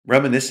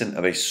Reminiscent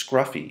of a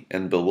scruffy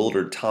and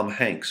bewildered Tom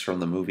Hanks from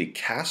the movie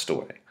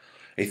Castaway,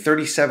 a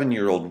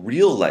 37-year-old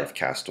real-life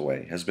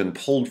castaway has been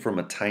pulled from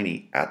a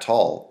tiny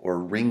atoll or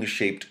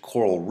ring-shaped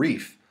coral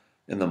reef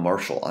in the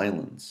Marshall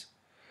Islands.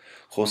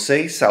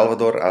 Jose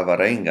Salvador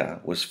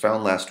Alvarenga was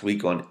found last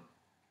week on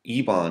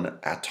Ebon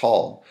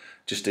Atoll,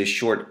 just a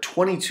short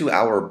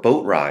 22-hour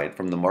boat ride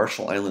from the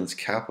Marshall Islands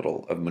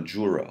capital of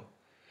Majuro.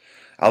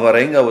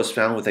 Alvarenga was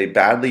found with a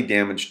badly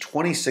damaged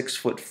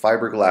 26-foot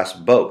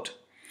fiberglass boat,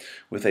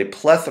 with a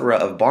plethora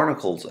of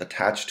barnacles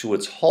attached to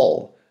its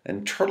hull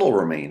and turtle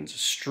remains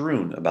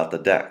strewn about the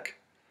deck.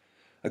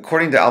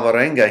 According to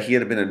Alvarenga, he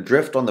had been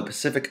adrift on the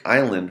Pacific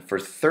island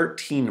for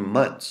 13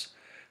 months,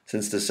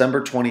 since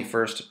December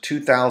 21,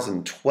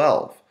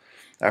 2012,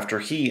 after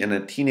he and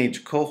a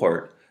teenage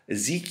cohort,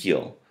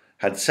 Ezekiel,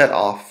 had set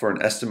off for an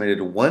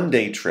estimated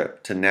one-day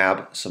trip to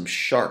nab some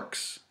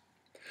sharks.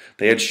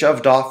 They had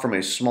shoved off from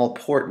a small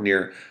port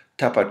near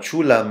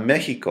Tapachula,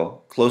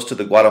 Mexico, close to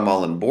the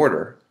Guatemalan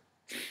border.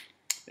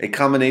 A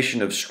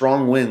combination of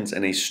strong winds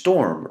and a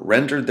storm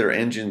rendered their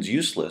engines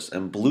useless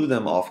and blew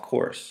them off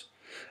course.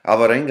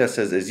 Alvarenga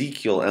says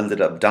Ezekiel ended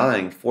up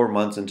dying 4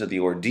 months into the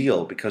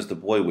ordeal because the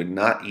boy would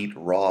not eat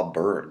raw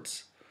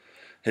birds.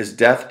 His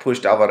death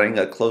pushed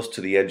Alvarenga close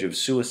to the edge of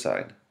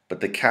suicide, but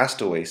the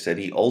castaway said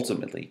he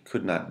ultimately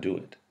could not do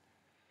it.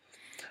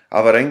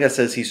 Alvarenga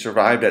says he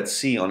survived at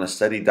sea on a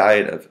steady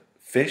diet of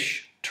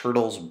fish,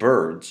 turtles,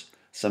 birds,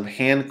 some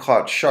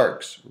hand-caught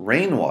sharks,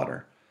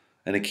 rainwater,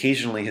 and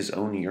occasionally his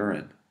own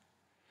urine.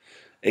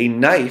 A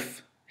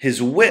knife,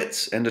 his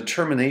wits, and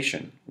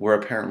determination were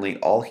apparently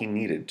all he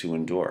needed to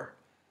endure.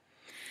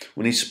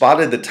 When he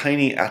spotted the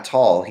tiny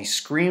atoll, he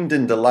screamed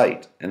in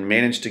delight and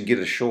managed to get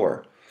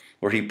ashore,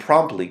 where he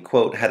promptly,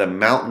 quote, had a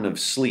mountain of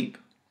sleep,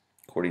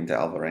 according to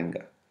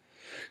Alvarenga.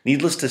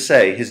 Needless to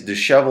say, his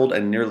disheveled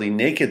and nearly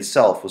naked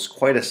self was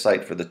quite a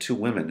sight for the two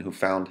women who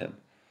found him.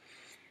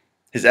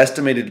 His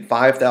estimated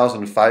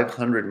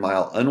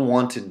 5,500-mile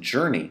unwanted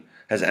journey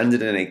has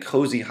ended in a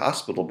cozy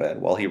hospital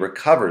bed while he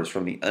recovers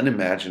from the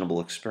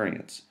unimaginable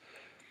experience.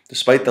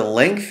 Despite the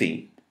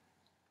lengthy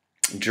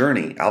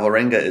journey,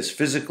 Alvarenga is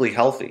physically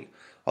healthy,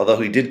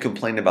 although he did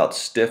complain about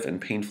stiff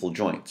and painful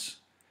joints,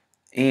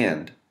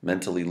 and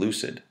mentally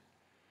lucid.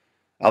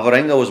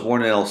 Alvarenga was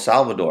born in El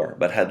Salvador,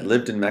 but had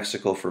lived in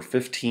Mexico for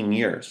 15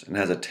 years and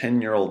has a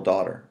 10-year-old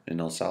daughter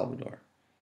in El Salvador.